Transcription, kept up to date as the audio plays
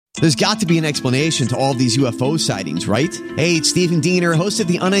There's got to be an explanation to all of these UFO sightings, right? Hey, it's Stephen Diener, host of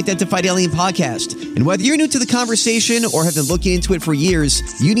the Unidentified Alien Podcast. And whether you're new to the conversation or have been looking into it for years,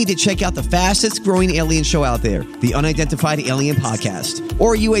 you need to check out the fastest growing alien show out there, the Unidentified Alien Podcast,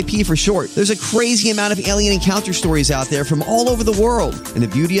 or UAP for short. There's a crazy amount of alien encounter stories out there from all over the world. And the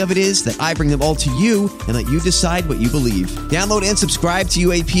beauty of it is that I bring them all to you and let you decide what you believe. Download and subscribe to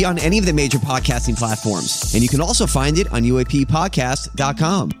UAP on any of the major podcasting platforms. And you can also find it on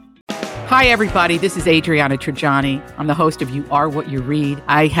UAPpodcast.com. Hi, everybody. This is Adriana Trajani. I'm the host of You Are What You Read.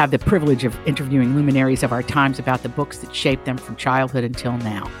 I have the privilege of interviewing luminaries of our times about the books that shaped them from childhood until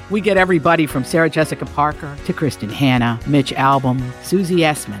now. We get everybody from Sarah Jessica Parker to Kristen Hanna, Mitch Albom, Susie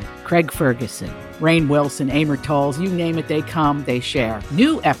Essman, Craig Ferguson, Rainn Wilson, Amor Tolls, you name it, they come, they share.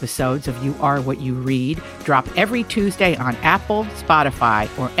 New episodes of You Are What You Read drop every Tuesday on Apple, Spotify,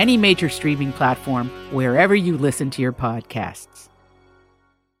 or any major streaming platform wherever you listen to your podcasts.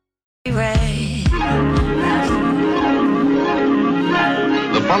 The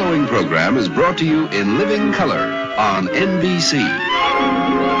following program is brought to you in living color on NBC.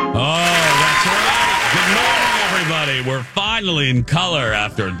 Oh, that's right. Good morning, everybody. We're finally in color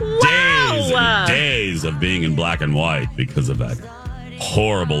after days and days of being in black and white because of that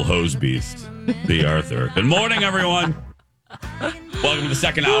horrible hose beast, B. Arthur. Good morning, everyone. Welcome to the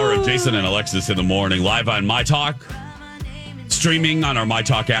second hour of Jason and Alexis in the Morning, live on My Talk. Streaming on our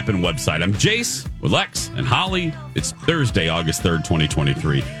MyTalk app and website. I'm Jace with Lex and Holly. It's Thursday, August 3rd,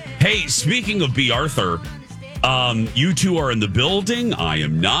 2023. Hey, speaking of B. Arthur, you two are in the building. I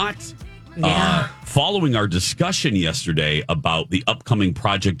am not. Yeah. Following our discussion yesterday about the upcoming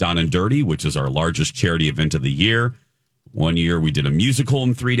Project Down and Dirty, which is our largest charity event of the year. One year we did a musical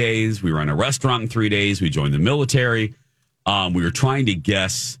in 3 days. We ran a restaurant in 3 days. We joined the military. We were trying to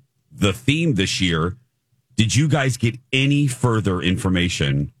guess the theme this year. Did you guys get any further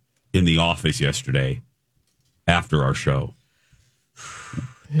information in the office yesterday after our show?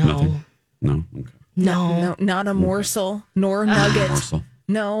 No. Nothing? No? Okay. No, not a morsel, nor a nugget. Morsel.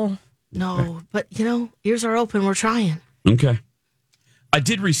 No. But, ears are open. We're trying. Okay. I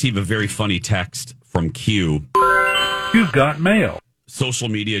did receive a very funny text from Q. You've got mail. Social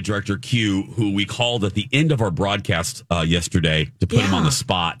media director Q, who we called at the end of our broadcast yesterday to put him on the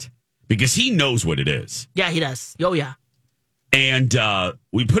spot. Because he knows what it is. Yeah, he does. Oh, yeah. And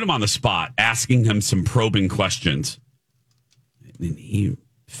we put him on the spot, asking him some probing questions. And he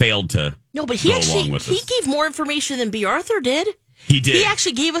failed to No, but go along with he us. gave more information than B. Arthur did. He did. He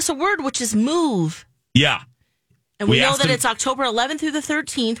actually gave us a word, which is move. Yeah. And we know that it's October 11th through the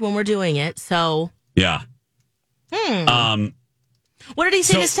 13th when we're doing it. So. Yeah. What did he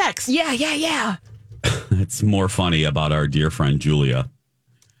say in his text? Yeah. It's more funny about our dear friend Julia.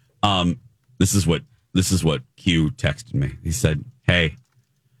 This is what Q texted me. He said, "Hey,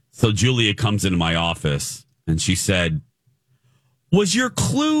 so Julia comes into my office and she said, was your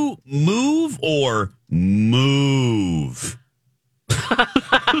clue move or move?"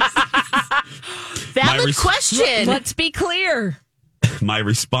 Valid question. Let's be clear. My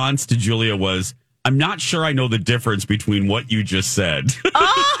response to Julia was, "I'm not sure I know the difference between what you just said."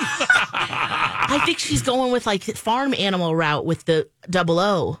 I think she's going with like farm animal route with the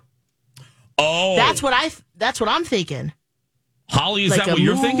 00. Oh, that's what I'm thinking. Holly, is that what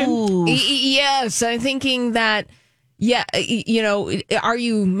you're thinking? Yes, I'm thinking that. Yeah, are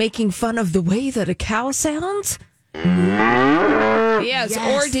you making fun of the way that a cow sounds? Yes.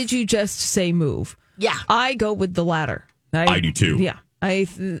 Or did you just say move? Yeah, I go with the latter. I do too. Yeah,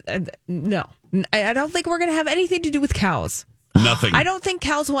 no, I don't think we're going to have anything to do with cows. Nothing. I don't think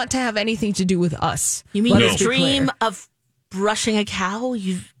cows want to have anything to do with us. You mean the dream of brushing a cow?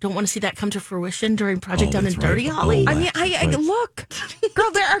 You don't want to see that come to fruition during Project Down and Dirty, Holly? I mean, look,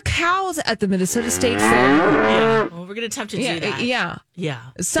 girl, there are cows at the Minnesota State Fair. Yeah. Well, we're going to attempt to do that. Yeah.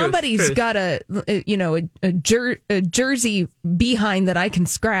 Somebody's Somebody's got a Jersey behind that I can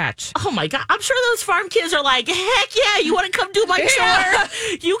scratch. Oh my God. I'm sure those farm kids are like, heck yeah, you want to come do my chore?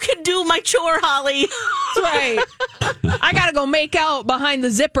 You can do my chore, Holly. That's right. I got to go make out behind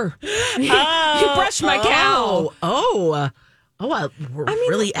the zipper. You brushed my cow. We're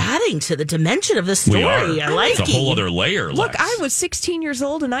really adding to the dimension of the story. I like it. It's a whole other layer. Look, I was 16 years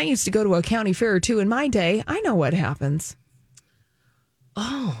old and I used to go to a county fair or two in my day. I know what happens.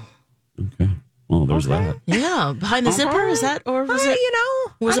 Oh. Okay. Well, there's that. Yeah. Behind the zipper? Is that, or was it?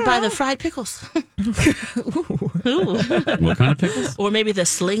 Was it by the fried pickles? Ooh. What kind of pickles? Or maybe the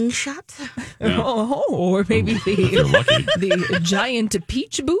slingshot? Yeah. Or maybe the giant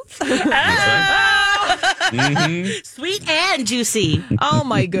peach booth. Sweet and juicy. Oh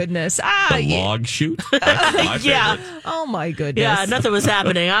my goodness. The log shoot. That's my Yeah. favorite. Oh my goodness. Yeah, nothing was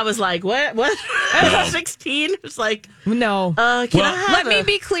happening. I was like, what? No. 16? It's like, No. can I have Let me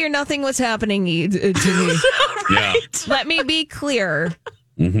be clear. Nothing was happening to me. Yeah. Let me be clear.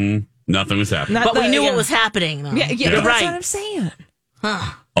 Nothing was happening. But we knew what was happening, though. Yeah, You're that's right. what I'm saying.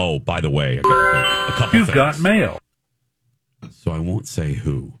 Oh, by the way, I got a couple You've things. got mail. So I won't say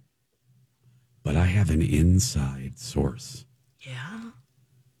who, but I have an inside source Yeah.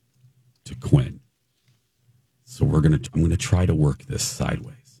 to Quinn. So I'm gonna try to work this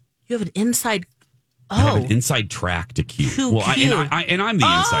sideways. You have an inside. I have Oh. an inside track to Q. To well, Q. and I'm the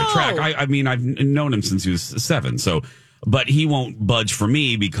inside track. I mean, I've known him since he was 7. So, but he won't budge for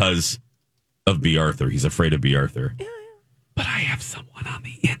me because of B. Arthur. He's afraid of B. Arthur. Yeah. But I have someone on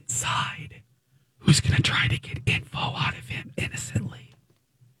the inside who's going to try to get info out of him innocently.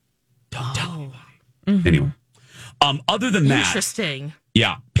 Don't tell anybody. Anyway, other than that, Interesting.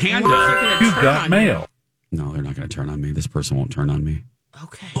 yeah, Panda. You've got mail. No, they're not going to turn on me. This person won't turn on me.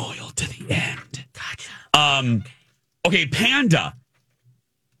 Okay. Loyal to the end. Gotcha. Okay, Panda.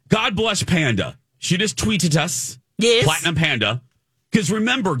 God bless Panda. She just tweeted us. Yes. Platinum Panda. Because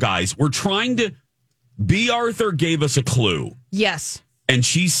remember, guys, we're trying to. B. Arthur gave us a clue. Yes. And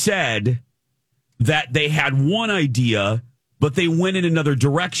she said that they had one idea, but they went in another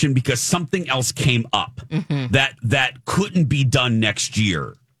direction because something else came up that couldn't be done next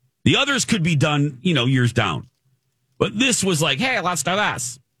year. The others could be done, years down. But this was like, hey, let's do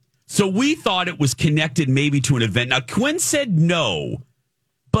this. So we thought it was connected maybe to an event. Now, Quinn said no,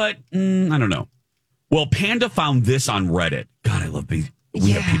 but I don't know. Well, Panda found this on Reddit. God, I love these.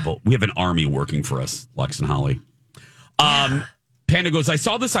 We have people. We have an army working for us, Lex and Holly. Panda goes, I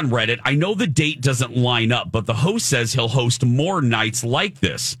saw this on Reddit. I know the date doesn't line up, but the host says he'll host more nights like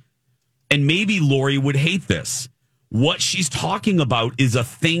this. And maybe Lori would hate this. What she's talking about is a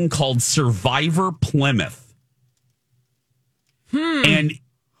thing called Survivor Plymouth. And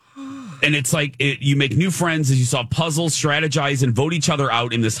it's like you make new friends as you solve puzzles, strategize, and vote each other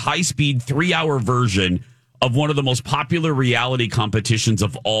out in this high-speed 3-hour version of one of the most popular reality competitions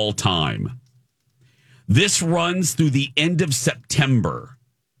of all time. This runs through the end of September.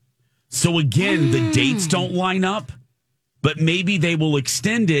 So again, the dates don't line up, but maybe they will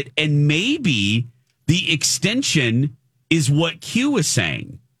extend it, and maybe the extension is what Q is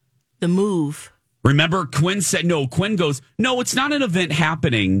saying. The move. Remember, Quinn said, no, Quinn goes, no, it's not an event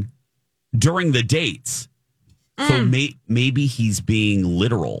happening during the dates. So maybe he's being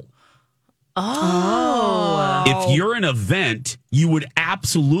literal. Oh. If you're an event, you would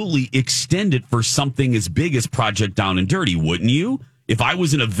absolutely extend it for something as big as Project Down and Dirty, wouldn't you? If I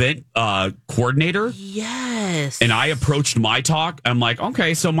was an event coordinator Yes. and I approached my talk, I'm like,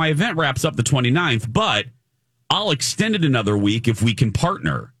 okay, so my event wraps up the 29th, but I'll extend it another week if we can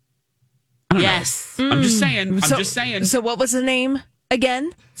partner. I don't know. I'm just saying. So what was the name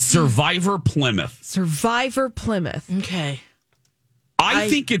again? Survivor Plymouth. Survivor Plymouth. Okay. I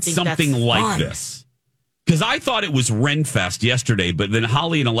think it's something that's like fun. this. Because I thought it was Renfest yesterday, but then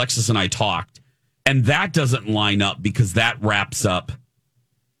Holly and Alexis and I talked, and that doesn't line up because that wraps up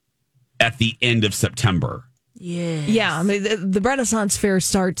at the end of September. Yeah. Yeah, I mean, the Renaissance Fair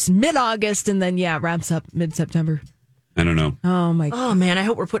starts mid-August and then, wraps up mid-September. I don't know. Oh, my God. Oh, man, I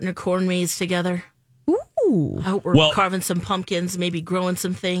hope we're putting a corn maze together. Ooh. I hope we're carving some pumpkins, maybe growing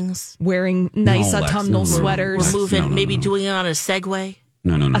some things. Wearing nice No, Lex, autumnal no. sweaters. We're moving, No, maybe doing it on a Segway.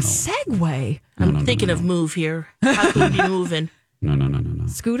 No. A Segway. I'm thinking of move here. How can we be moving? No.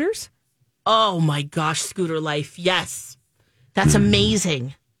 Scooters? Oh, my gosh, scooter life. Yes. That's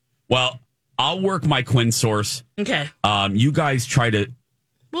amazing. Well, I'll work my Quinn source. Okay. You guys try to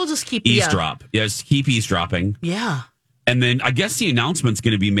We'll just keep eavesdrop. Yes, keep eavesdropping. Yeah. And then I guess the announcement's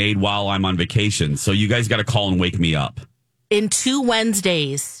going to be made while I'm on vacation. So you guys got to call and wake me up. In 2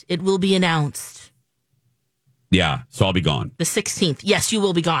 Wednesdays, it will be announced. Yeah, so I'll be gone. The 16th. Yes, you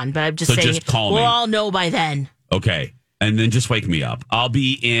will be gone, but I'm just So saying just call me. we'll all know by then. Okay. And then just wake me up. I'll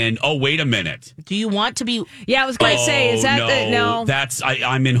be in. Oh, wait a minute. Do you want to be? Yeah, I was going to say, is that no? That's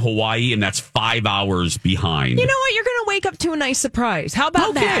I'm in Hawaii, and that's 5 hours behind. You know what? You're going to wake up to a nice surprise. How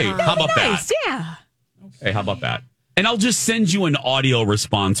about that? Okay, how about nice. that? Yeah. Hey, how about that? And I'll just send you an audio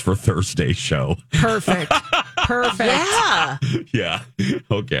response for Thursday's show. Perfect. Yeah. Yeah.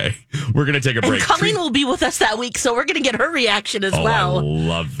 Okay. We're going to take a break. And Colleen will be with us that week, so we're going to get her reaction as well. I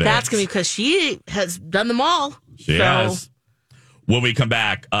love it. That's going to be because she has done them all. She has. When we come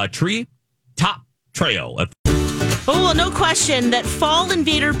back, Treetop Trail. Oh, well, no question that fall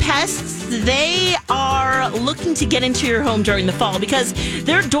invader pests, they are looking to get into your home during the fall because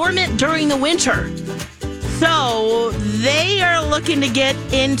they're dormant during the winter. So they are looking to get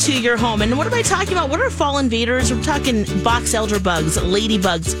into your home. And what am I talking about? What are fall invaders? We're talking box elder bugs,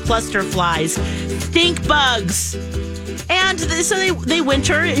 ladybugs, cluster flies, stink bugs. And so they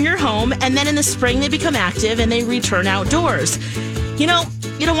winter in your home, and then in the spring they become active and they return outdoors. You know,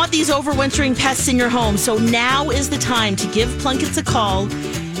 you don't want these overwintering pests in your home, so now is the time to give Plunkett's a call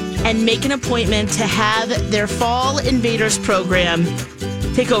and make an appointment to have their Fall Invaders program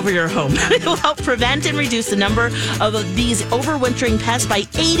take over your home. It will help prevent and reduce the number of these overwintering pests by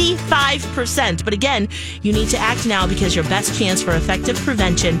 85%. But again, you need to act now because your best chance for effective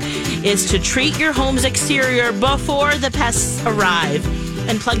prevention is to treat your home's exterior before the pests arrive.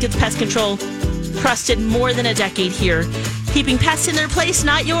 And Plunkett's Pest Control, trusted more than a decade here. Keeping pests in their place,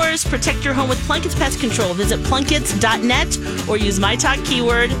 not yours. Protect your home with Plunkett's Pest Control. Visit plunketts.net or use my talk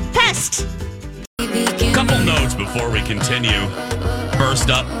keyword, PEST. Couple notes before we continue. First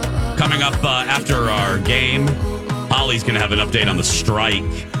up, coming up after our game, Holly's going to have an update on the strike.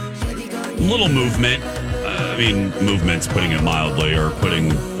 Little movement. Movement's putting it mildly or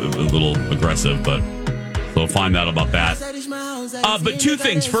putting a little aggressive, but we'll find out about that. But two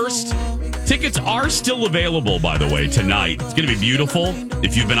things. First, tickets are still available, by the way, tonight. It's going to be beautiful.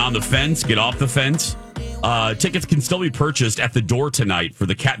 If you've been on the fence, get off the fence. Tickets can still be purchased at the door tonight for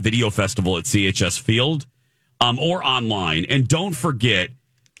the Cat Video Festival at CHS Field or online. And don't forget,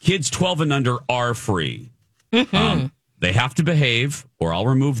 kids 12 and under are free. Mm-hmm. They have to behave or I'll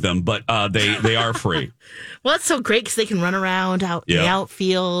remove them, but they are free. Well, that's so great because they can run around out in the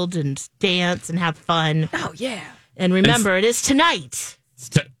outfield and dance and have fun. Oh, yeah. And remember, it is tonight.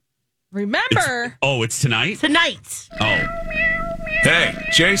 Remember? It's tonight? Tonight. Oh. Hey,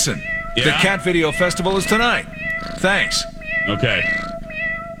 Jason. Yeah? The Cat Video Festival is tonight. Thanks. Okay.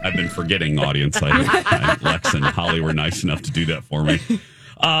 I've been forgetting, audience. Lex and Holly were nice enough to do that for me.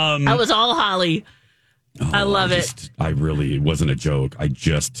 That was all Holly. I love it. It wasn't a joke.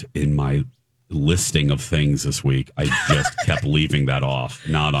 In my listing of things this week, I just kept leaving that off,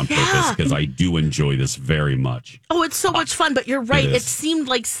 not on purpose, because I do enjoy this very much. Oh, it's so much fun, but you're right. It seemed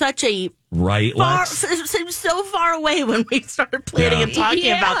like such a... Right, Lex? It seemed so far away when we started planning and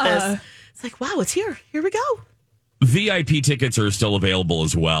talking about this. It's like, wow, it's here. Here we go. VIP tickets are still available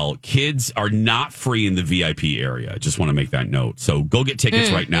as well. Kids are not free in the VIP area. I just want to make that note. So go get tickets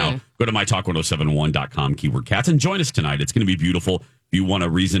right now. Go to mytalk1071.com, keyword cats, and join us tonight. It's going to be beautiful. If you want a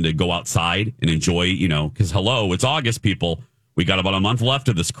reason to go outside and enjoy, because it's August, people. We got about a month left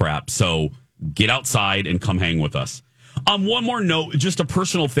of this crap. So get outside and come hang with us. One more note, just a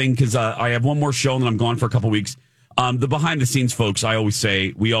personal thing, because I have one more show and then I'm gone for a couple weeks. The behind the scenes folks,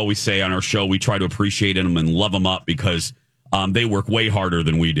 we always say on our show, we try to appreciate them and love them up because they work way harder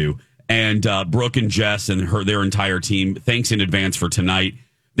than we do. And Brooke and Jess and their entire team, thanks in advance for tonight.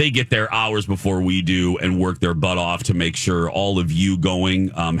 They get there hours before we do and work their butt off to make sure all of you going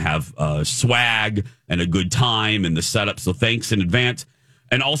have swag and a good time and the setup. So thanks in advance.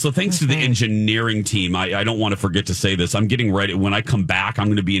 And also thanks to the engineering team. I don't want to forget to say this. I'm getting ready. When I come back, I'm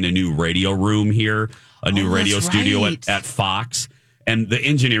going to be in a new radio room here, a new radio studio at Fox. And the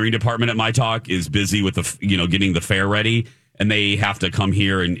engineering department at My Talk is busy with getting the fair ready. And they have to come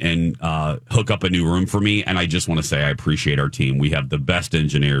here and hook up a new room for me. And I just want to say I appreciate our team. We have the best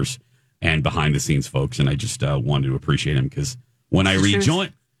engineers and behind the scenes folks. And I just wanted to appreciate them because when I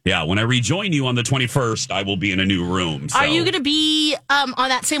rejoin you on the 21st, I will be in a new room. So. Are you going to be on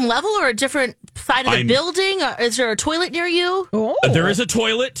that same level or a different side of the building? Is there a toilet near you? Oh. There is a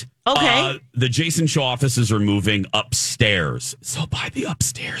toilet. Okay. The Jason Show offices are moving upstairs. So by the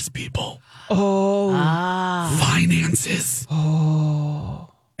upstairs, people. Oh. Finances.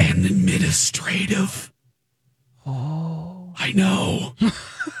 Oh. And administrative. Oh. I know.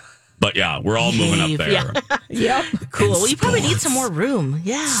 But yeah, we're all moving up there. Yeah. Yep. Cool. Well, you probably need some more room.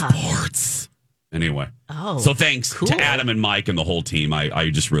 Yeah. Sports. Anyway. Oh. So thanks to Adam and Mike and the whole team. I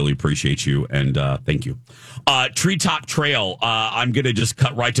just really appreciate you. And thank you. Treetop Trail. I'm going to just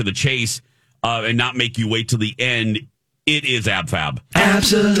cut right to the chase and not make you wait till the end. It is AbFab.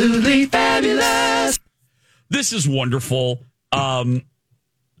 Absolutely fabulous. This is wonderful. I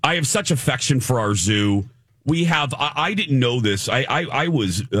have such affection for our zoo. We have, I didn't know this. I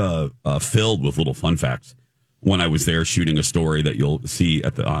was filled with little fun facts when I was there shooting a story that you'll see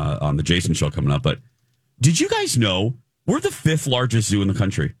at on the Jason Show coming up. But did you guys know we're the 5th largest zoo in the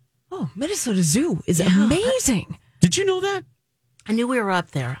country? Oh, Minnesota Zoo is amazing. Did you know that? I knew we were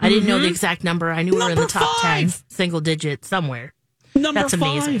up there. I didn't know the exact number. I knew we were in the top 10, single digit somewhere. That's 5.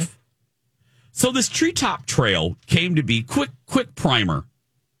 amazing. So this Treetop Trail came to be, quick primer.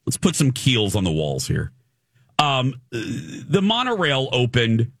 Let's put some keels on the walls here. The monorail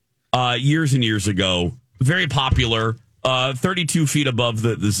opened years and years ago very popular, 32 feet above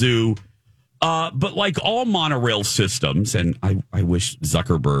the zoo. But like all monorail systems, and I wish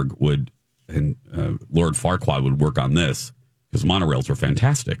Zuckerberg would and Lord Farquaad would work on this because monorails are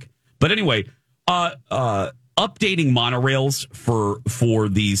fantastic. But anyway, updating monorails for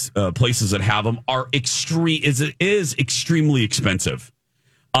these places that have them is extremely expensive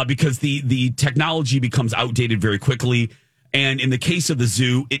because the technology becomes outdated very quickly. And in the case of the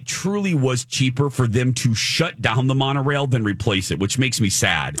zoo, it truly was cheaper for them to shut down the monorail than replace it, which makes me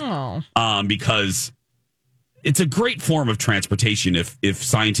sad. Because it's a great form of transportation if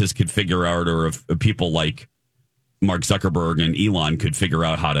scientists could figure out, or if people like Mark Zuckerberg and Elon could figure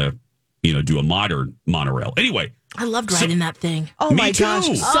out how to, do a modern monorail. Anyway. I loved riding that thing. Oh, my too.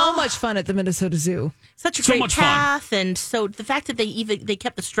 gosh. So much fun at the Minnesota Zoo. Such a great path. Fun. And so the fact that they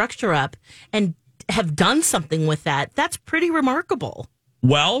kept the structure up and have done something with that, that's pretty remarkable.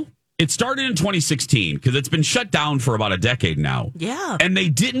 Well, it started in 2016 because it's been shut down for about a decade now. Yeah. And they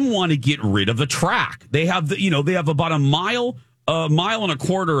didn't want to get rid of the track. They have they have about a mile and a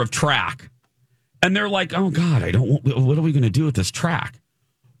quarter of track. And they're like, "Oh God, what are we going to do with this track?"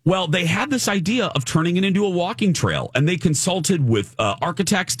 Well, they had this idea of turning it into a walking trail, and they consulted with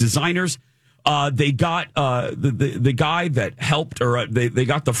architects, designers. They got the guy that helped, or they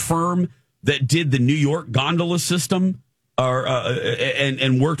got the firm that did the New York gondola system,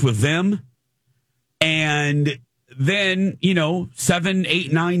 and worked with them. And then, 7,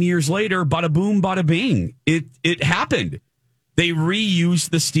 8, 9 years later, bada boom, bada bing, it happened. They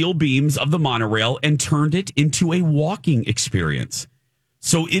reused the steel beams of the monorail and turned it into a walking experience.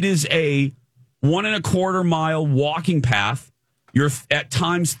 So it is a 1.25 mile walking path. You're at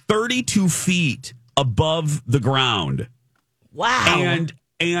times 32 feet above the ground. Wow.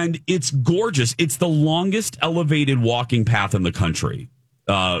 And it's gorgeous. It's the longest elevated walking path in the country.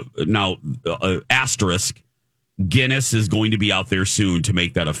 Now, asterisk, Guinness is going to be out there soon to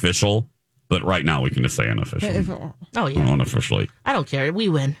make that official. But right now, we can just say unofficial. Oh, yeah. Unofficially. I don't care. We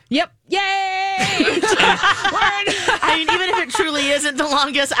win. Yep. Yay! I mean, even if it truly isn't the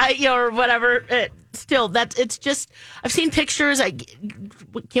longest, or whatever, it's just, I've seen pictures. I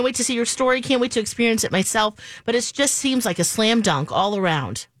can't wait to see your story. Can't wait to experience it myself. But it just seems like a slam dunk all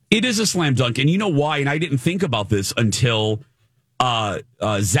around. It is a slam dunk. And you know why? And I didn't think about this until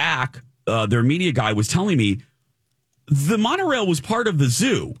Zach, their media guy, was telling me the monorail was part of the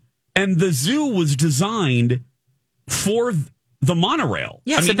zoo. And the zoo was designed for the monorail.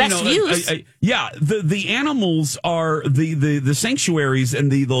 Yeah, the best views. The animals are the sanctuaries and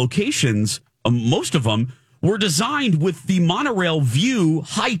the locations. Most of them were designed with the monorail view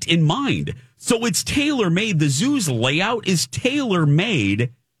height in mind. So it's tailor made. The zoo's layout is tailor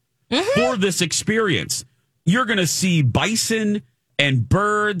made for this experience. You're going to see bison and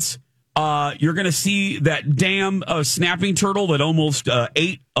birds. You're going to see that damn snapping turtle that almost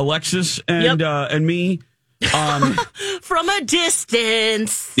ate Alexis and me. From a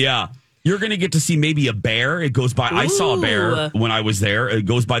distance. Yeah. You're going to get to see maybe a bear. It goes by. Ooh. I saw a bear when I was there. It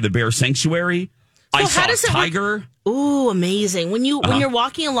goes by the bear sanctuary. I saw a tiger. Ooh, amazing. When you're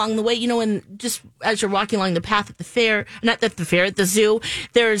walking along the way, and just as you're walking along the path at the fair, not at the fair, at the zoo,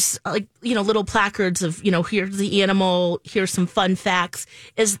 there's little placards of, here's the animal, here's some fun facts.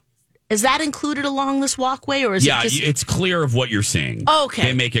 Is that included along this walkway, or is it just... it's clear of what you're seeing. Okay.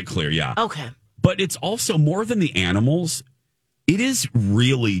 They make it clear, yeah. Okay. But it's also more than the animals. It is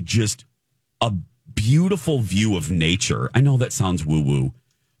really just a beautiful view of nature. I know that sounds woo-woo,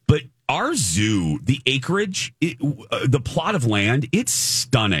 but our zoo, the acreage, the plot of land, it's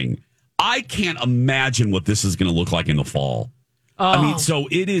stunning. I can't imagine what this is going to look like in the fall. Oh. I mean, so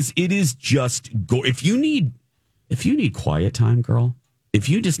it is just if you need quiet time, girl. If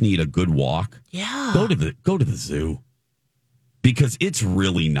you just need a good walk, go to the zoo, because it's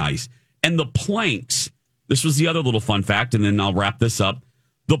really nice. And the planks, this was the other little fun fact, and then I'll wrap this up.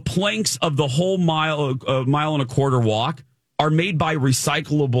 The planks of the whole mile and a quarter walk are made by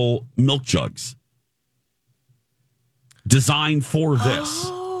recyclable milk jugs, designed for this.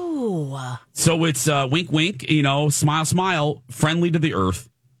 Oh, so it's wink, wink, smile, smile, friendly to the earth.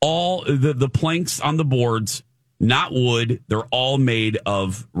 All the planks on the boards. Not wood. They're all made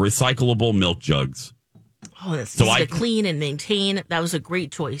of recyclable milk jugs. Oh, that's easy to clean and maintain. That was a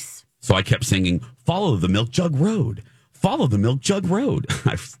great choice. So I kept singing, "Follow the milk jug road. Follow the milk jug road."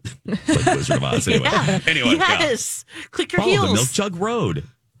 I've played Wizard of Oz anyway. Yeah. Anyway, yes. Click your heels. Follow the milk jug road.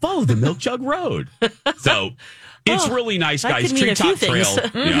 Follow the milk jug road. So it's really nice, guys. Treetop Trail.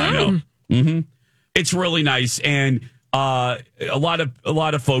 Yeah, I know. Mm-hmm. It's really nice, and a lot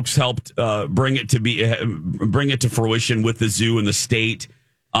of folks helped bring it to fruition with the zoo and the state.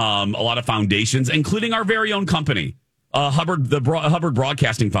 a lot of foundations, including our very own company. Hubbard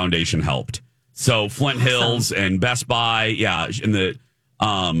Broadcasting Foundation helped. So Flint Hills and Best Buy, and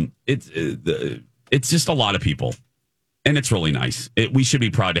it's just a lot of people, and it's really nice. We should be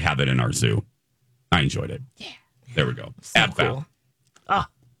proud to have it in our zoo. I enjoyed it. Yeah, there we go. So cool.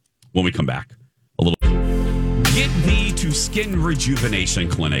 When we come back, a little. Get thee to Skin Rejuvenation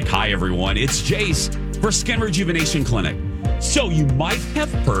Clinic. Hi everyone, it's Jace for Skin Rejuvenation Clinic. So you might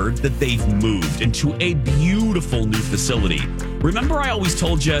have heard that they've moved into a beautiful new facility. Remember I always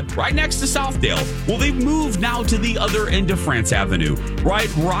told you, right next to Southdale. Well, they've moved now to the other end of France Avenue. Right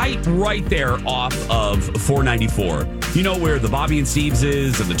there off of 494. You know where the Bobby and Steve's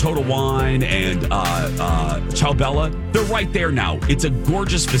is and the Total Wine and Ciao Bella? They're right there now. It's a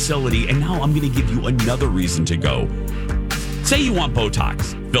gorgeous facility. And now I'm going to give you another reason to go. Say you want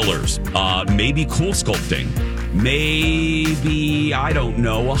Botox, fillers, maybe cool sculpting, maybe, I don't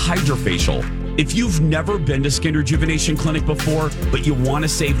know, a hydrofacial. If you've never been to Skin Rejuvenation Clinic before, but you want to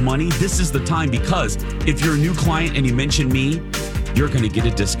save money, this is the time, because if you're a new client and you mention me, you're going to get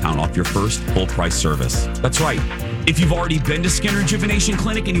a discount off your first full price service. That's right. If you've already been to Skin Rejuvenation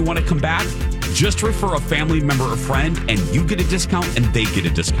Clinic and you want to come back, just refer a family member or friend and you get a discount and they get a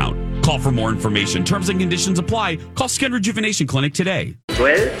discount. Call for more information. Terms and conditions apply. Call Skin Rejuvenation Clinic today.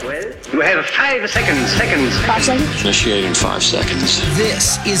 Well, you have 5 seconds. 5 seconds? Initiating 5 seconds.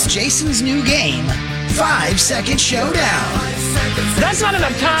 This is Jason's new game, 5 Second Showdown. That's not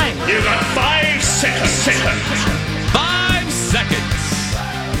enough time. You got 5 seconds. 5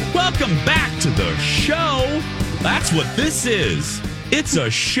 seconds. Welcome back to the show. That's what this is. It's a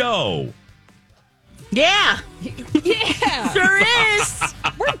show. Yeah. Yeah. Sure is.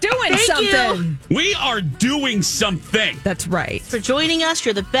 We're doing something. We are doing something. That's right. For joining us,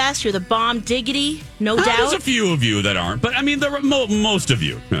 you're the best. You're the bomb diggity. No doubt. There's a few of you that aren't, but I mean, there are most of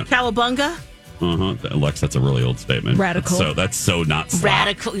you. Yeah. Cowabunga. Lex, that's a really old statement. Radical. So that's so not slap.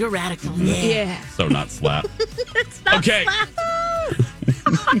 Radical. You're radical. Yeah. So not slap. It's not okay. slap.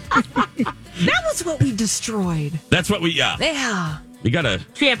 That was what we destroyed. That's what we, Yeah. You got to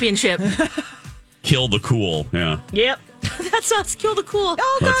Championship. kill the cool. Yeah. Yep. That's us. Kill the cool.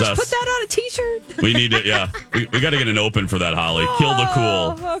 Oh, That's gosh, us. put that on a t-shirt. We need to, we got to get an open for that, Holly. Kill the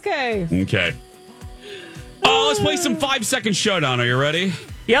cool. Oh, okay. Okay. Let's play some 5 Second Showdown. Are you ready?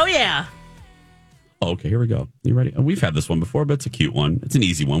 Oh, yeah. Okay, here we go. You ready? We've had this one before, but it's a cute one. It's an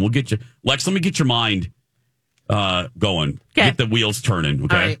easy one. We'll get you. Lex, let me get your mind going. Okay. Get the wheels turning,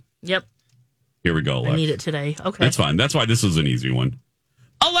 okay? All right. Yep. Here we go, Lex. I need it today. Okay. That's fine. That's why this is an easy one.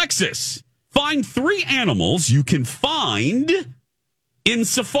 Alexis, find 3 animals you can find in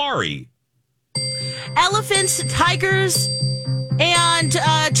safari. Elephants, tigers, and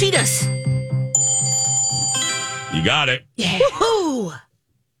cheetahs. You got it. Yeah. Woohoo!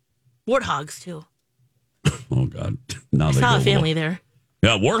 Warthogs, too. Oh, God. Now I they saw go a family there.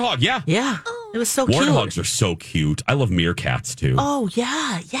 Yeah, warthog, yeah. Yeah. It was so cute. Warthogs are so cute. I love meerkats, too. Oh,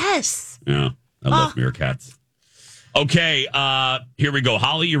 yeah. Yes. Yeah, I love meerkats. Okay, here we go.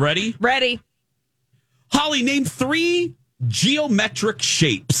 Holly, you ready? Ready. Holly, name 3 geometric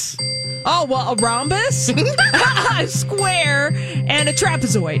shapes. Oh, well, a rhombus, a square, and a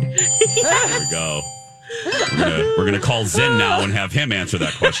trapezoid. There we go. We're gonna call Zen now and have him answer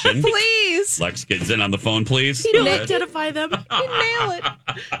that question. Please. Lex, get Zen on the phone, please. You don't identify them. You nail it.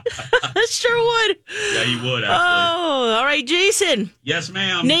 I sure would. Yeah, you would, actually. Oh, all right, Jason. Yes,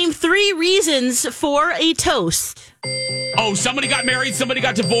 ma'am. Name 3 reasons for a toast. Oh, somebody got married, somebody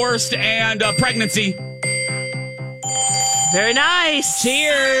got divorced, and pregnancy. Very nice.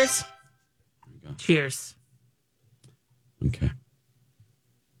 Cheers. Cheers. Okay.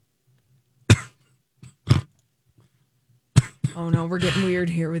 Oh, no, we're getting weird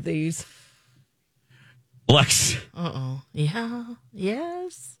here with these. Lex. Uh-oh. Yeah.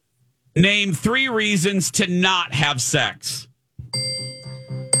 Yes. Name 3 reasons to not have sex.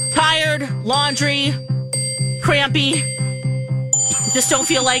 Tired, laundry, crampy, just don't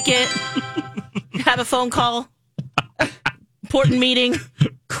feel like it. Have a phone call. Important meeting.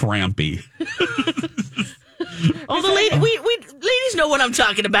 Crampy. Oh, the ladies know what I'm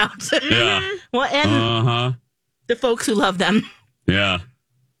talking about. Yeah. Well, and the folks who love them. Yeah.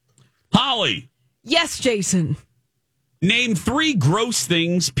 Holly. Yes, Jason. Name 3 gross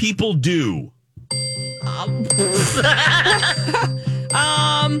things people do. I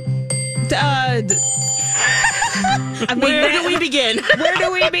mean, where do we begin? Where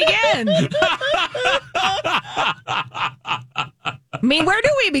do we begin? I mean, where do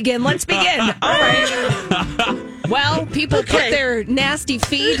we begin? Let's begin. All right. Well, people put their nasty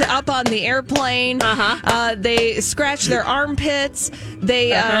feet up on the airplane. They scratch their armpits.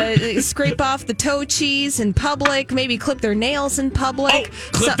 They scrape off the toe cheese in public. Maybe clip their nails in public.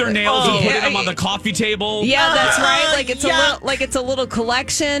 Clip their nails and put them on the coffee table. Yeah, that's right. Like it's a little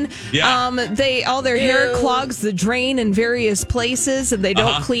collection. Yeah. All their hair clogs the drain in various places, and they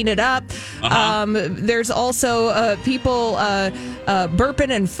don't clean it up. There's also people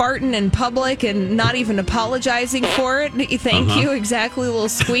burping and farting in public and not even apologizing for it. Thank you. Exactly. Little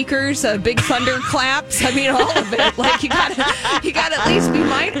squeakers, big thunder claps. I mean, all of it. Like you gotta at least be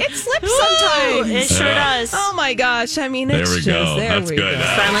mindful. It slips sometimes. It sure does. Oh my gosh. I mean, it's There we go. That's good. Go.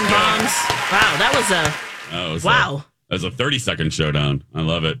 Silent bombs. Wow, that was wow. That was a 30-second showdown. I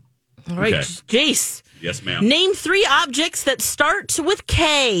love it. All right, Okay. Jace. Yes, ma'am. Name 3 objects that start with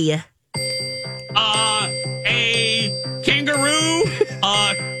K. A kangaroo,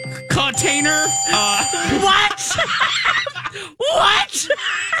 container, What? What?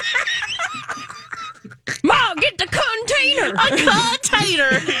 Mom, get the container. A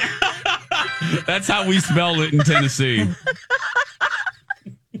container. That's how we spell it in Tennessee.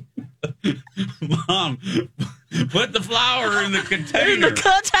 Mom, put the flour in the container. In the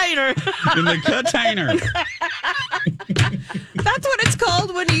container. In the container. That's what it's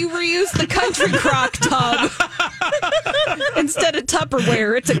called when you reuse the country crock tub instead of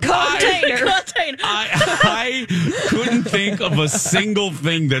Tupperware. It's a container. I couldn't think of a single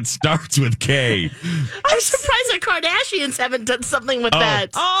thing that starts with K. I'm surprised the Kardashians haven't done something with that.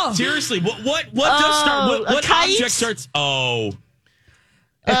 Oh, Seriously, what does start? What kite? object starts? Oh,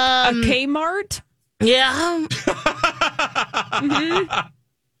 a Kmart? Yeah.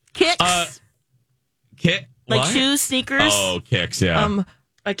 Kicks. Like what? shoes, sneakers. Oh, kicks, yeah.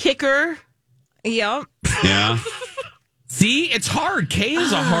 A kicker. Yep. Yeah. See, it's hard. K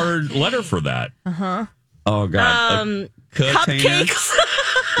is a hard letter for that. Oh, God. Cupcakes.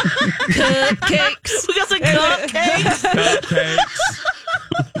 Cupcakes. We got some cupcakes.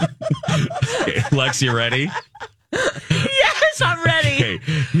 Okay, Lex, you ready? Yes, I'm ready. Okay,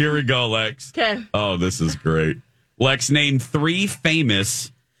 here we go, Lex. Okay. Oh, this is great. Lex, name 3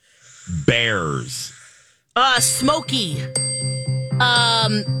 famous bears. Smokey.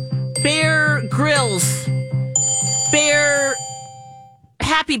 Bear Grylls. Bear.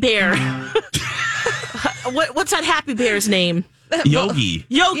 Happy Bear. What's that Happy Bear's name? Yogi.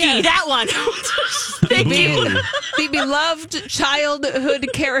 Yogi, Yes. that one. Thank you. The beloved childhood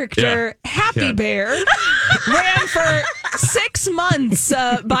character, Happy Yeah. Bear, ran for 6 months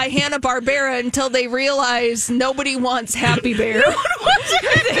by Hanna-Barbera until they realized nobody wants Happy Bear.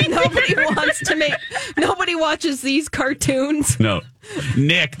 Nobody watches these cartoons. No.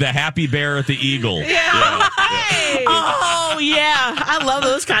 Nick, the happy bear at the Eagle. Yeah. Hey. Oh, yeah. I love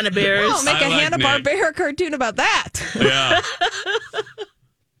those kind of bears. Oh, make I a like Hanna-Barbera cartoon about that. Yeah.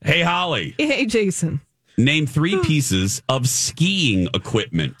 Hey, Holly. Hey, Jason. Name 3 pieces of skiing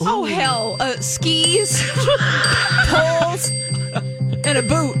equipment. Oh, hell. Skis, poles, and a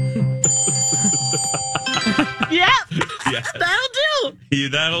boot. Yeah. Yeah. That'll do. Yeah,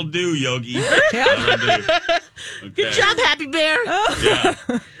 that'll do, Yogi. Yeah. That'll do. Okay. Good job, Happy Bear. Yeah.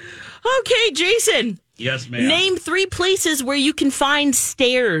 Okay, Jason. Yes, ma'am. Name 3 places where you can find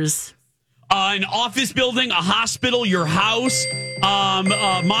stairs. An office building, a hospital, your house,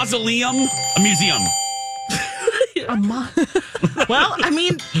 a mausoleum, a museum. Well, I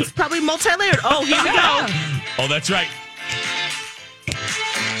mean, it's probably multi-layered. Oh, here we go. Oh, that's right.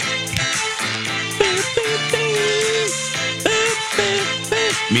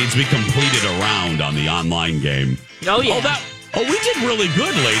 Means we completed a round on the online game. Oh, yeah. We did really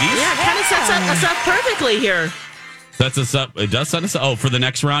good, ladies. Yeah, it kind of sets us up perfectly here. Sets us up. It does set us up. Oh, for the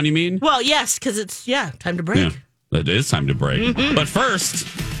next round, you mean? Well, yes, because it's, time to break. Yeah, it is time to break. But first,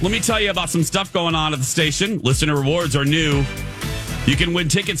 let me tell you about some stuff going on at the station. Listener rewards are new. You can win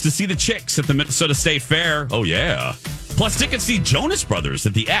tickets to see the Chicks at the Minnesota State Fair. Oh, yeah. Plus tickets to see Jonas Brothers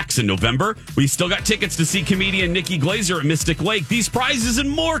at the X in November. We still got tickets to see comedian Nikki Glazer at Mystic Lake. These prizes and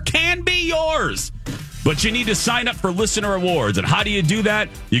more can be yours. But you need to sign up for listener awards. And how do you do that?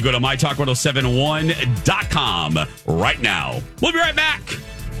 You go to mytalk1071.com right now. We'll be right back.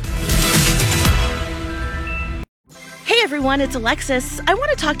 Hey everyone, it's Alexis. I want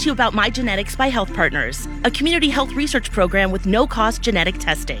to talk to you about My Genetics by Health Partners, a community health research program with no-cost genetic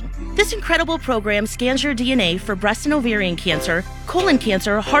testing. This incredible program scans your DNA for breast and ovarian cancer, colon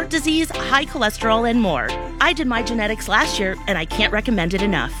cancer, heart disease, high cholesterol, and more. I did My Genetics last year, and I can't recommend it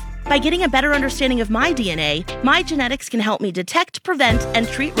enough. By getting a better understanding of my DNA, My Genetics can help me detect, prevent, and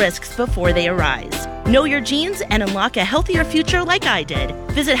treat risks before they arise. Know your genes and unlock a healthier future like I did.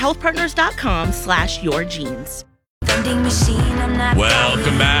 Visit healthpartners.com/yourgenes.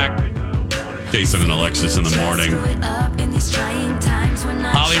 Welcome back. Jason and Alexis in the morning.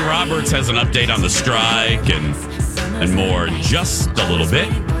 Holly Roberts has an update on the strike and more in just a little bit.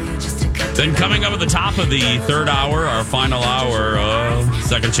 Then coming up at the top of the third hour, our final hour,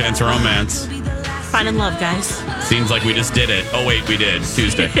 Second Chance Romance. Find in love, guys. Seems like we just did it. Oh, wait, we did.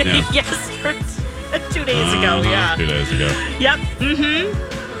 Tuesday. Yeah. Yes. 2 days ago, yeah. 2 days ago. Yep.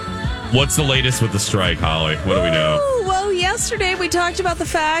 Mm-hmm. What's the latest with the strike, Holly? What do we know? Well, yesterday we talked about the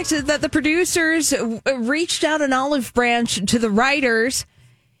fact that the producers reached out an olive branch to the writers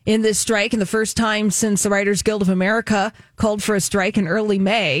in this strike, and the first time since the Writers Guild of America called for a strike in early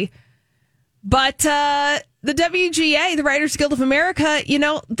May. But the WGA, the Writers Guild of America,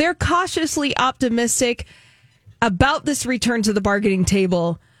 they're cautiously optimistic about this return to the bargaining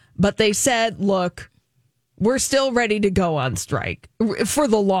table. But they said, look, we're still ready to go on strike for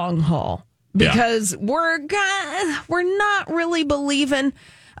the long haul because we're not really believing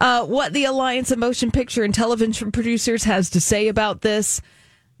what the Alliance of Motion Picture and Television Producers has to say about this.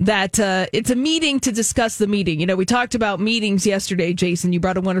 That it's a meeting to discuss the meeting. We talked about meetings yesterday, Jason. You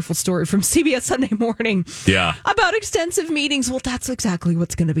brought a wonderful story from CBS Sunday Morning about extensive meetings. Well, that's exactly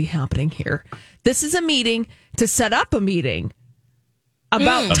what's going to be happening here. This is a meeting to set up a meeting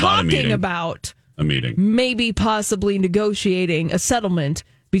about talking about a meeting, maybe possibly negotiating a settlement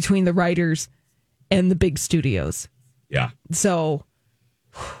between the writers and the big studios. Yeah. So,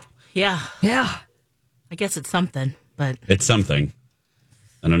 yeah. I guess it's something, but it's something.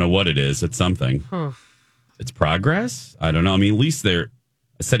 I don't know what it is. It's something. It's progress. I don't know. I mean, at least I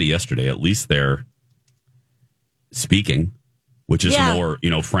said it yesterday, at least they're speaking, which is more,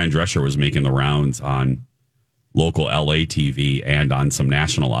 Fran Drescher was making the rounds on local LA TV and on some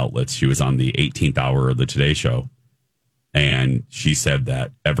national outlets. She was on the 18th hour of the Today Show. And she said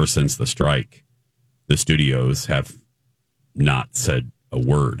that ever since the strike, the studios have not said a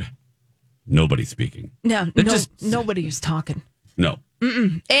word. Nobody's speaking. Nobody's talking. No.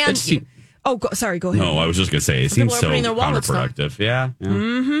 Mm-mm. And sorry, go ahead. No, I was just going to say, it seems so counterproductive. Yeah.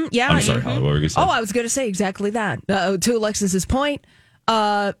 Mm-hmm. Yeah. I'm sorry, Holly, what were you going to say? I was going to say exactly that. To Alexis's point,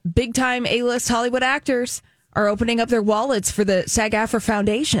 big-time A-list Hollywood actors are opening up their wallets for the SAG-AFTRA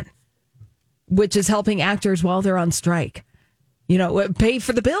Foundation, which is helping actors while they're on strike. Pay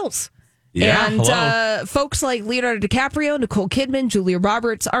for the bills. Yeah, and folks like Leonardo DiCaprio, Nicole Kidman, Julia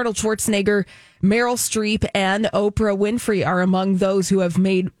Roberts, Arnold Schwarzenegger, Meryl Streep, and Oprah Winfrey are among those who have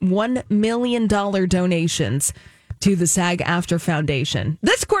made $1 million donations to the SAG-AFTRA Foundation.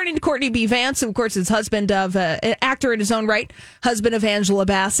 This according to Courtney B. Vance, who, of course, is husband of an actor in his own right, husband of Angela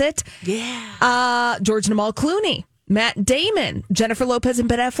Bassett. Yeah. George Namal Clooney, Matt Damon, Jennifer Lopez and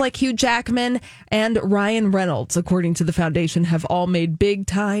Ben Affleck, Hugh Jackman, and Ryan Reynolds, according to the foundation, have all made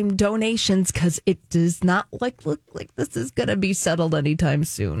big-time donations because it does not look like this is going to be settled anytime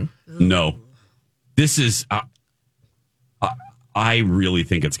soon. No. This is... I really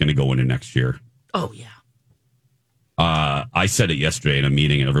think it's going to go into next year. Oh, yeah. I said it yesterday in a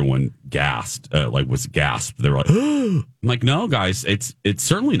meeting and everyone gasped. Was gasped. They were like, I'm like, no, guys, it's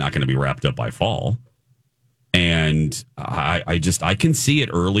certainly not going to be wrapped up by fall. And I can see it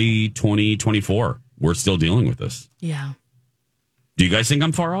early 2024. We're still dealing with this. Yeah. Do you guys think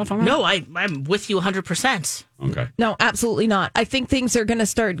I'm far off on that? No, I'm with you 100%. Okay. No, absolutely not. I think things are going to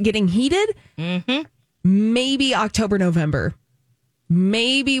start getting heated. Mm-hmm. Maybe October, November.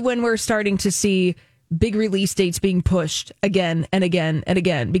 Maybe when we're starting to see big release dates being pushed again and again and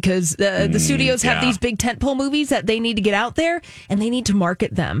again because the studios have these big tentpole movies that they need to get out there and they need to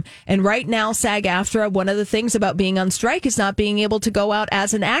market them. And right now, SAG-AFTRA, one of the things about being on strike is not being able to go out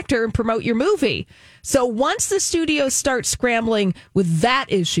as an actor and promote your movie. So once the studios start scrambling with that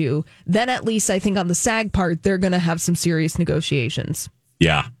issue, then at least I think on the SAG part, they're going to have some serious negotiations.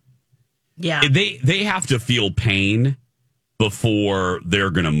 Yeah. Yeah. They have to feel pain before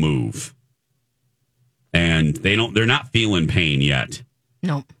they're going to move. And they're not feeling pain yet.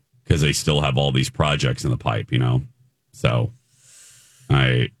 No. Because they still have all these projects in the pipe, So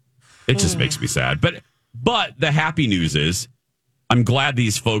it just makes me sad. But the happy news is I'm glad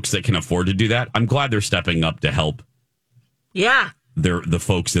these folks that can afford to do that, I'm glad they're stepping up to help. Yeah. The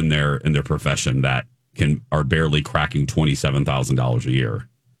folks in their profession that are barely cracking $27,000 a year.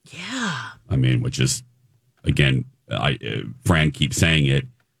 Yeah. I mean, which is, again, Fran keeps saying it.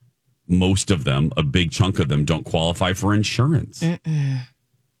 Most of them, a big chunk of them, don't qualify for insurance. Mm-mm.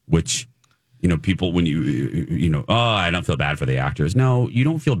 Which, people, when I don't feel bad for the actors. No, you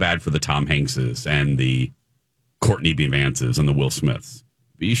don't feel bad for the Tom Hankses and the Courtney B. Vances and the Will Smiths.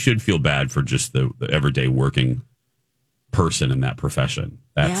 But you should feel bad for just the everyday working person in that profession.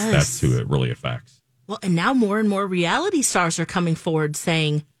 That's who it really affects. Well, and now more and more reality stars are coming forward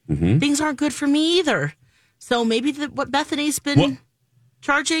saying things aren't good for me either. So maybe what Bethany's been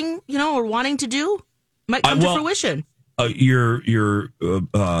charging, or wanting to do might come to fruition. You're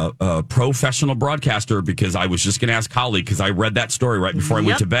a professional broadcaster, because I was just going to ask Holly, because I read that story right before I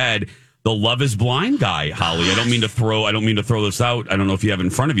went to bed. The Love is Blind guy, Holly. I don't mean to throw this out. I don't know if you have it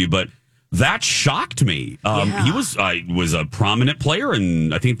in front of you, but that shocked me. He was a prominent player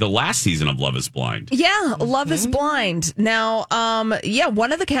in, I think, the last season of Love is Blind. Yeah, Love is Blind. Now,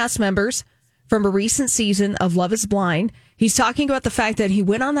 one of the cast members from a recent season of Love is Blind, he's talking about the fact that he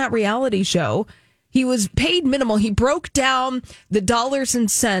went on that reality show. He was paid minimal. He broke down the dollars and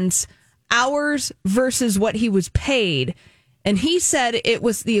cents, hours versus what he was paid. And he said it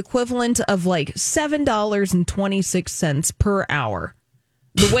was the equivalent of like $7.26 per hour.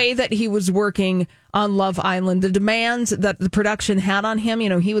 The way that he was working on Love Island, the demands that the production had on him,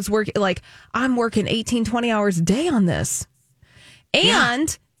 he was working I'm working 18, 20 hours a day on this.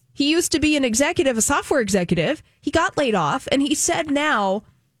 And he used to be a software executive. He got laid off, and he said now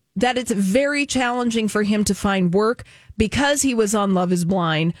that it's very challenging for him to find work because he was on Love is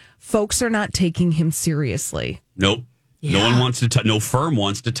Blind. Folks are not taking him seriously. Nope. Yeah. No one wants to no firm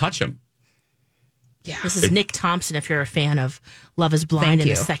wants to touch him. Yeah. This is Nick Thompson, if you're a fan of Love is Blind in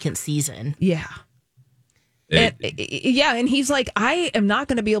the second season. Yeah. And he's like, I am not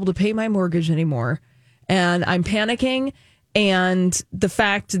going to be able to pay my mortgage anymore. And I'm panicking. And the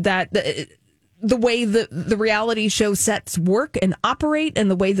fact that the way the reality show sets work and operate and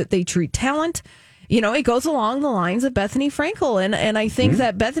the way that they treat talent, it goes along the lines of Bethany Frankel. And I think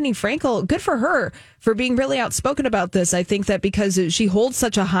that Bethany Frankel, good for her for being really outspoken about this. I think that because she holds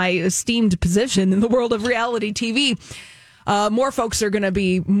such a high esteemed position in the world of reality TV, more folks are going to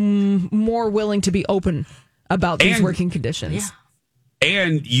be more willing to be open about these working conditions. Yeah.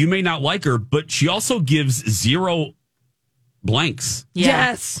 And you may not like her, but she also gives zero blanks. Yeah.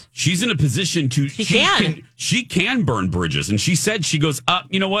 Yes. She's in a position to... She can burn bridges. And she said, she goes,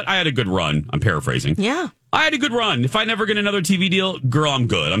 you know what? I had a good run. I'm paraphrasing. Yeah. I had a good run. If I never get another TV deal, girl, I'm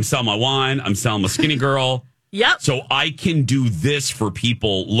good. I'm selling my wine. I'm selling my skinny girl. Yep. So I can do this for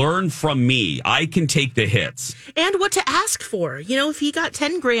people. Learn from me. I can take the hits. And what to ask for. If he got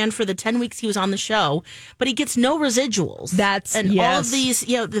 $10,000 for the 10 weeks he was on the show, but he gets no residuals. All of these,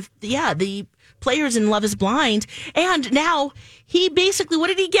 the players in Love is Blind. And now he basically, what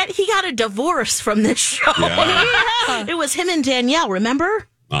did he get? He got a divorce from this show. Yeah. It was him and Danielle, remember?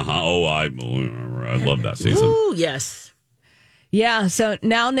 Oh, I love that season. Ooh, yes. Yeah, so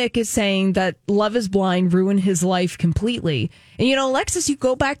now Nick is saying that Love is Blind ruined his life completely. And, Alexis, you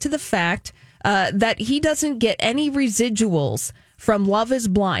go back to the fact that he doesn't get any residuals from Love is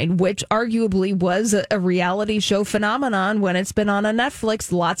Blind, which arguably was a reality show phenomenon when it's been on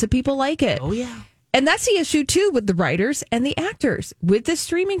Netflix. Lots of people like it. Oh, yeah. And that's the issue, too, with the writers and the actors. With the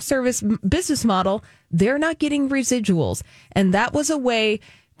streaming service business model, they're not getting residuals. And that was a way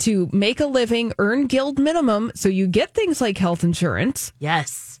to make a living, earn guild minimum, so you get things like health insurance.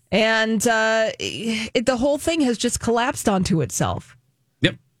 Yes. And the whole thing has just collapsed onto itself.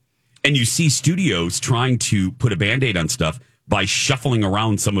 Yep. And you see studios trying to put a Band-Aid on stuff by shuffling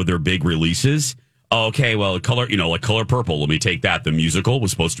around some of their big releases. Okay, well, Color Purple, let me take that. The musical was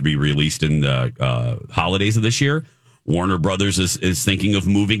supposed to be released in the holidays of this year. Warner Brothers is thinking of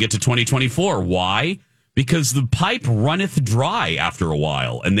moving it to 2024. Why? Because the pipe runneth dry after a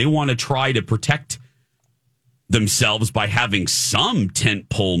while, and they want to try to protect themselves by having some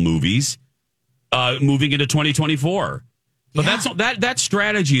tentpole movies moving into 2024. But that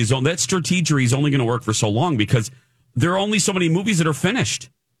strategy that strategery is only going to work for so long, because there are only so many movies that are finished.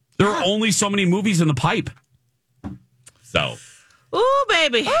 There are only so many movies in the pipe. So, ooh,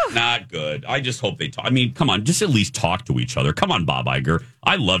 baby, not good. I just hope they talk. I mean, come on, just at least talk to each other. Come on, Bob Iger.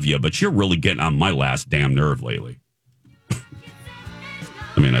 I love you, but you're really getting on my last damn nerve lately.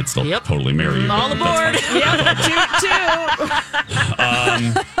 I mean, I'd still totally marry you. All aboard.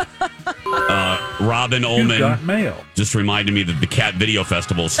 Robin Ullman just reminded me that the Cat Video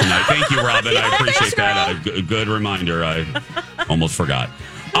Festival is tonight. Thank you, Robin. I appreciate that. A good reminder. I almost forgot.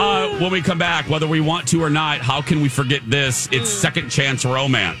 When we come back, whether we want to or not, how can we forget this? It's Second Chance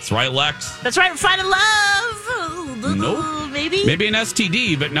Romance, right, Lex? That's right. We're finding love. Nope. Maybe. Maybe an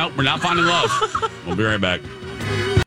STD, but nope, we're not finding love. We'll be right back.